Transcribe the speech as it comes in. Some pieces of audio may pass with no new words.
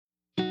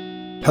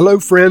Hello,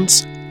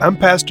 friends. I'm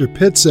Pastor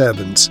Pitts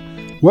Evans.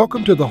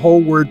 Welcome to the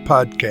Whole Word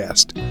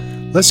Podcast.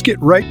 Let's get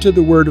right to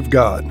the Word of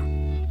God.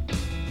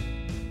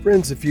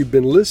 Friends, if you've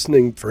been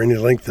listening for any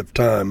length of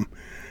time,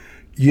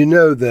 you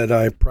know that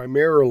I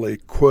primarily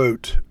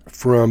quote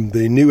from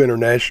the New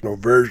International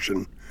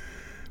Version,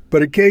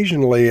 but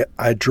occasionally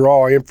I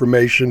draw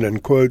information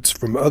and quotes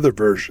from other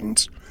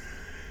versions.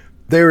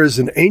 There is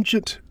an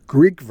ancient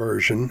Greek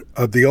version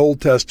of the Old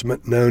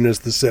Testament known as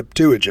the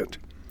Septuagint.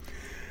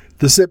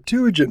 The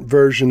Septuagint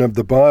version of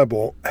the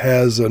Bible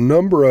has a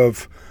number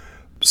of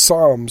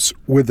psalms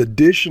with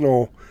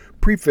additional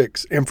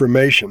prefix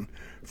information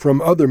from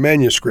other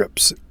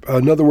manuscripts.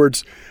 In other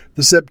words,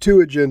 the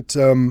Septuagint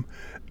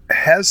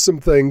has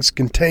some things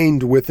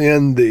contained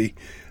within the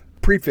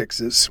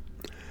prefixes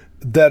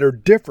that are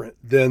different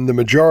than the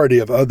majority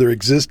of other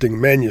existing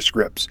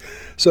manuscripts.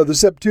 So the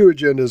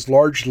Septuagint is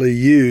largely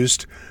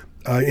used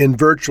in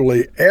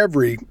virtually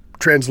every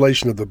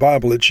translation of the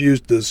Bible. It's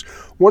used as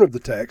one of the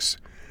texts.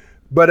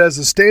 But as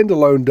a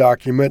standalone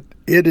document,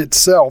 it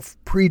itself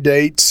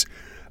predates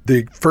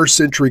the first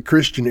century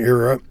Christian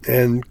era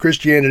and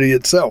Christianity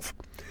itself.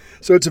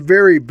 So it's a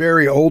very,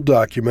 very old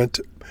document,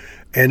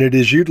 and it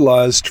is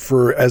utilized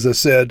for, as I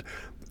said,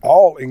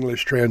 all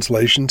English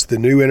translations, the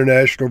New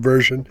International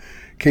Version,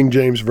 King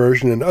James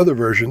Version, and other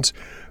versions,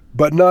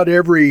 but not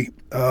everything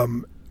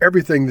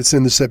that's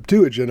in the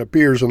Septuagint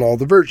appears in all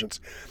the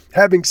versions.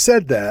 Having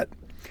said that,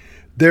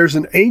 there's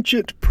an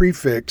ancient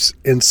prefix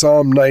in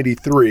Psalm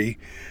 93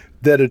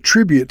 that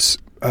attributes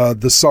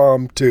the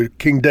psalm to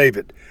King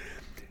David.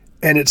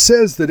 And it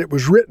says that it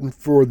was written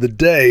for the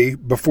day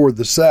before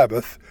the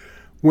Sabbath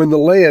when the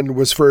land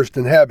was first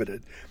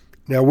inhabited.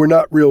 Now, we're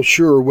not real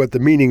sure what the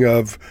meaning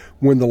of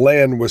when the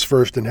land was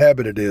first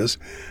inhabited is,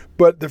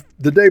 but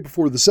the day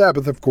before the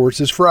Sabbath, of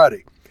course, is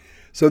Friday.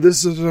 So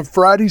this is a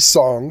Friday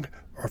song,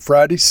 or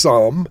Friday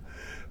psalm,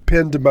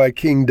 penned by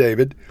King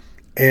David,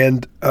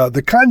 and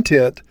the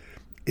content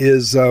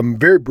is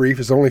very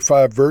brief. It's only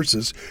 5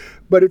 verses,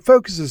 but it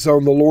focuses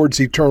on the Lord's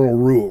eternal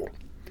rule.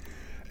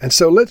 And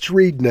so let's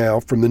read now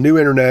from the New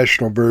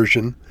International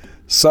Version,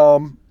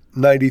 Psalm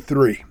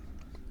 93.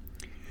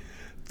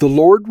 The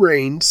Lord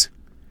reigns.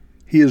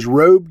 He is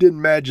robed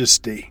in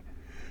majesty.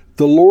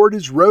 The Lord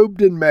is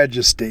robed in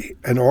majesty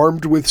and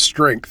armed with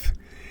strength.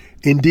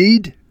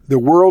 Indeed, the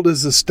world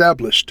is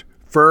established,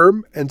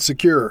 firm and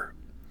secure.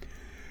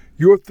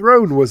 Your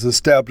throne was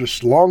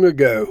established long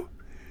ago.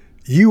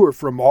 You are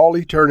from all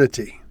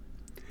eternity.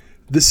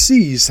 The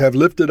seas have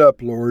lifted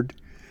up, Lord.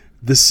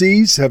 The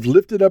seas have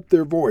lifted up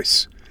their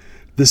voice.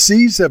 The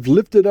seas have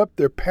lifted up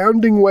their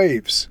pounding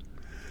waves.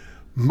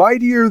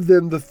 Mightier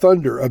than the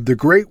thunder of the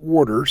great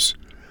waters,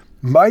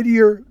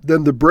 mightier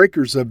than the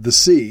breakers of the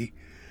sea,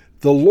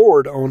 the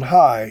Lord on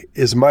high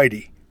is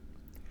mighty.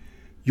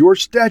 Your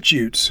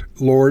statutes,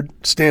 Lord,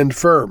 stand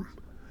firm.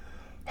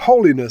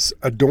 Holiness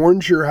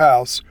adorns your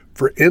house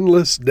for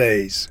endless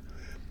days.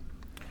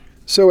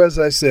 So, as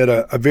I said,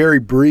 a very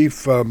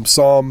brief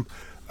psalm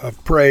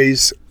of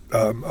praise,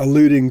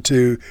 alluding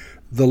to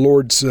the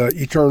Lord's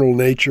eternal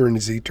nature and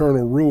his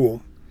eternal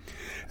rule.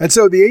 And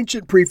so the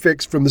ancient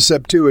prefix from the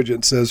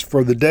Septuagint says,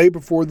 for the day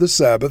before the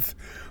Sabbath,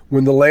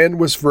 when the land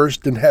was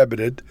first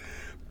inhabited,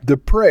 the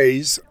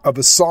praise of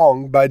a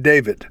song by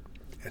David.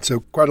 And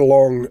so quite a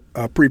long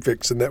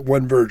prefix in that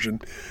one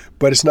version,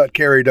 but it's not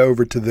carried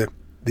over to the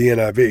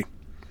NIV.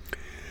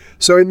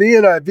 So in the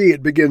NIV,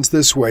 it begins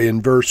this way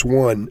in verse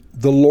 1,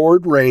 the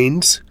Lord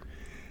reigns,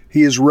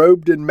 he is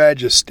robed in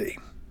majesty.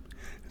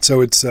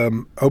 So it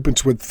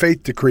opens with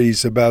faith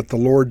decrees about the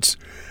Lord's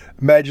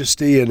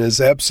majesty and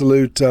his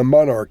absolute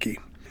monarchy.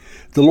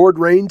 The Lord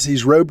reigns,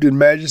 he's robed in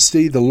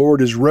majesty. The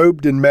Lord is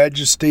robed in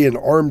majesty and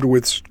armed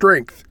with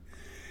strength.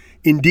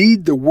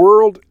 Indeed, the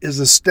world is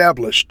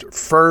established,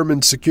 firm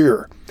and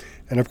secure.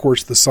 And of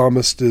course, the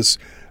psalmist is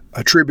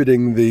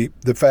attributing the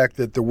fact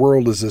that the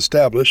world is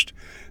established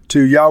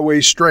to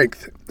Yahweh's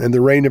strength and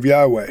the reign of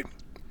Yahweh.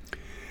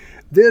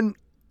 Then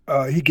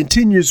he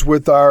continues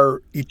with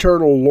our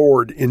eternal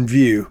Lord in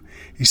view.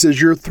 He says,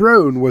 your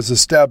throne was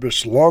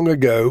established long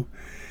ago.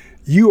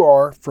 You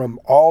are from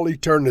all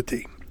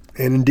eternity.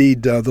 And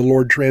indeed, the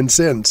Lord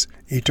transcends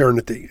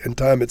eternity and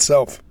time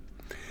itself.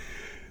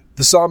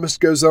 The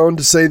psalmist goes on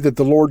to say that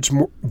the Lord's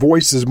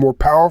voice is more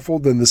powerful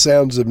than the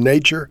sounds of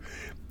nature.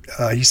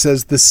 He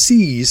says, the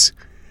seas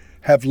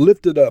have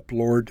lifted up,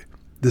 Lord.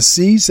 The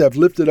seas have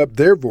lifted up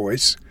their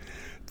voice.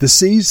 The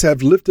seas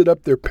have lifted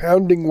up their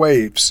pounding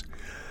waves.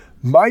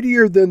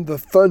 Mightier than the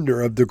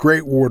thunder of the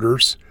great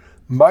waters,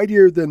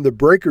 mightier than the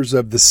breakers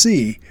of the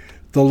sea,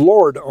 the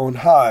Lord on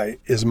high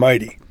is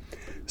mighty.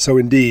 So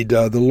indeed,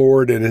 the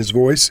Lord and his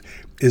voice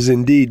is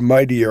indeed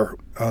mightier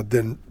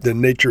than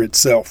nature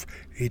itself.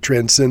 He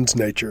transcends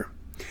nature.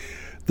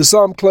 The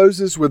psalm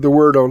closes with the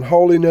word on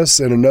holiness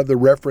and another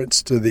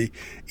reference to the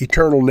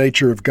eternal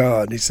nature of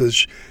God. He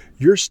says,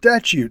 your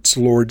statutes,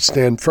 Lord,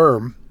 stand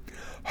firm.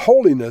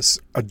 Holiness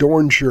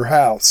adorns your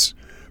house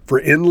for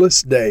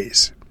endless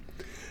days.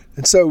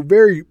 And so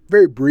very,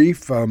 very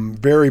brief,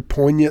 very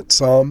poignant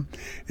psalm.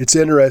 It's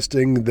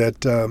interesting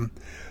that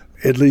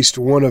At least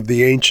one of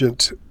the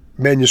ancient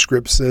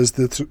manuscripts says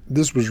that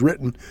this was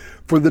written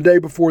for the day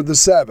before the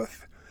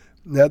Sabbath.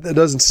 Now, that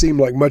doesn't seem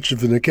like much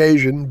of an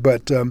occasion,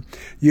 but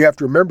you have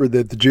to remember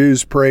that the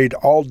Jews prayed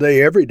all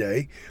day, every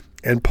day,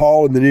 and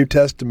Paul in the New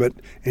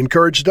Testament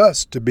encouraged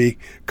us to be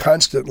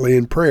constantly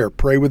in prayer.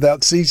 Pray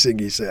without ceasing,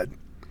 he said.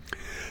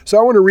 So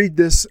I want to read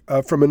this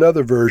from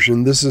another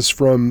version. This is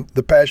from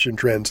the Passion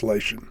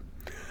Translation.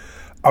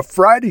 A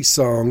Friday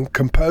song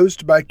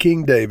composed by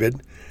King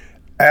David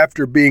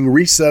after being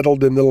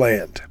resettled in the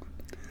land.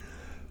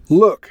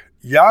 Look,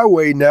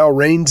 Yahweh now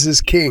reigns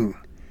as king.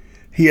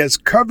 He has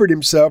covered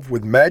himself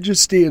with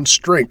majesty and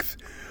strength,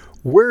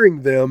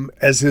 wearing them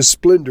as his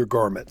splendor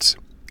garments.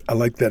 I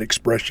like that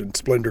expression,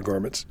 splendor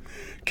garments.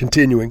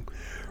 Continuing,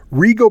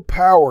 regal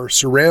power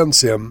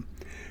surrounds him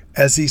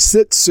as he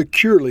sits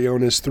securely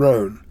on his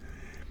throne.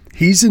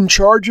 He's in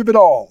charge of it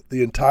all,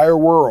 the entire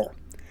world,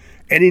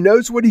 and he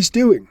knows what he's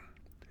doing.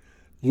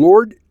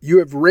 Lord, you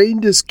have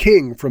reigned as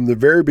king from the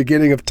very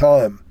beginning of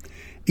time.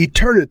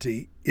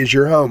 Eternity is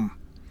your home.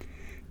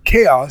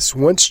 Chaos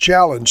once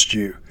challenged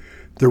you,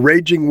 the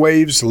raging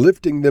waves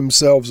lifting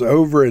themselves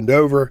over and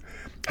over,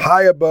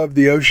 high above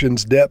the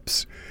ocean's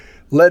depths,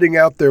 letting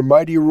out their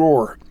mighty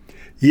roar.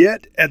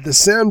 Yet, at the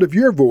sound of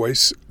your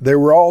voice, they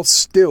were all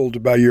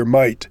stilled by your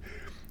might.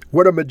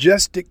 What a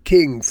majestic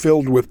king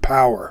filled with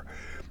power!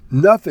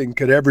 Nothing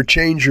could ever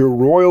change your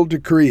royal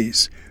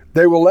decrees.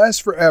 They will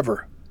last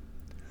forever.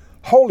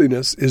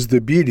 Holiness is the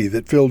beauty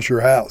that fills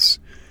your house.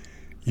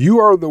 You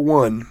are the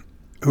one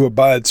who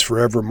abides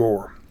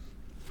forevermore.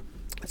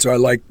 So I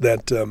like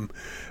that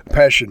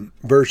Passion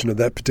version of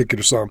that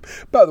particular psalm.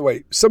 By the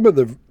way, some of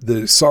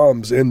the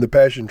psalms in the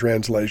Passion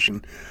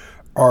Translation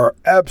are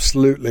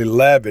absolutely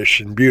lavish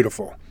and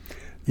beautiful.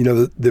 You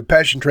know, the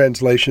Passion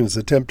Translation is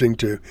attempting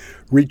to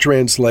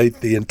retranslate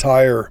the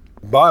entire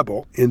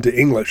Bible into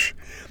English.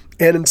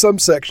 And in some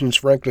sections,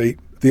 frankly,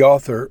 the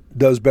author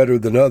does better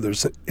than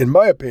others. In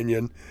my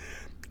opinion,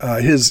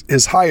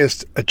 his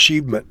highest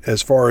achievement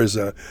as far as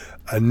a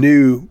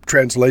new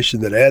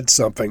translation that adds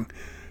something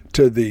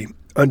to the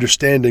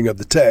understanding of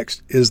the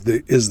text is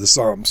the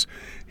Psalms.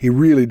 He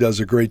really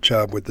does a great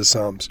job with the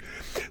Psalms.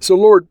 So,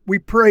 Lord, we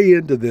pray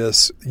into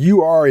this.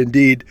 You are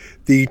indeed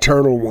the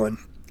eternal one.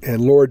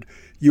 And, Lord,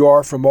 you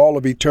are from all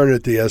of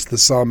eternity, as the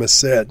psalmist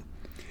said.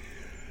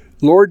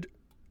 Lord,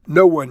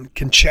 no one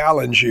can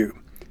challenge you.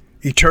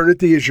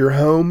 Eternity is your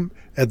home.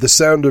 At the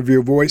sound of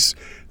your voice,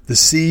 the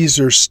seas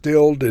are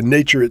stilled and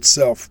nature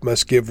itself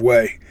must give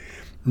way.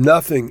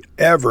 Nothing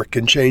ever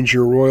can change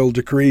your royal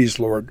decrees,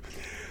 Lord.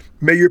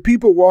 May your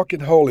people walk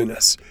in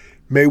holiness.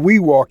 May we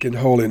walk in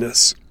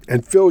holiness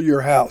and fill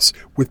your house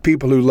with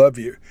people who love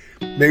you.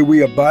 May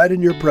we abide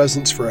in your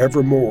presence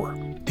forevermore.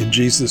 In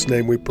Jesus'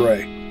 name we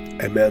pray.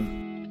 Amen.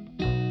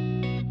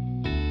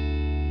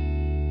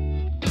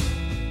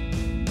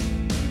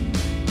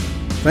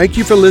 Thank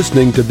you for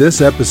listening to this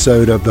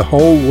episode of The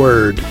Whole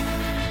Word.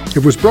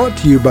 It was brought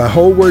to you by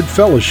Whole Word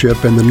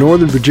Fellowship and the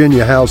Northern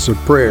Virginia House of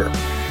Prayer.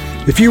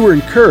 If you were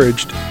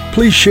encouraged,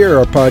 please share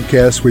our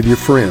podcast with your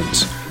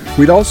friends.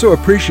 We'd also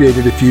appreciate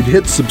it if you'd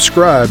hit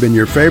subscribe in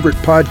your favorite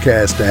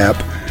podcast app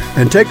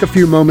and take a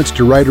few moments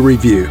to write a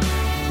review.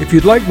 If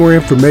you'd like more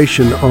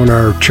information on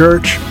our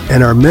church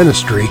and our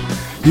ministry,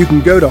 you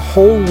can go to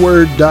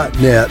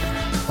wholeword.net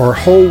or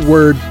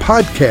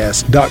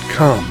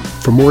wholewordpodcast.com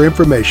for more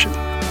information.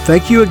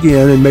 Thank you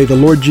again, and may the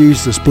Lord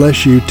Jesus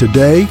bless you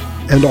today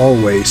and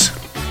always.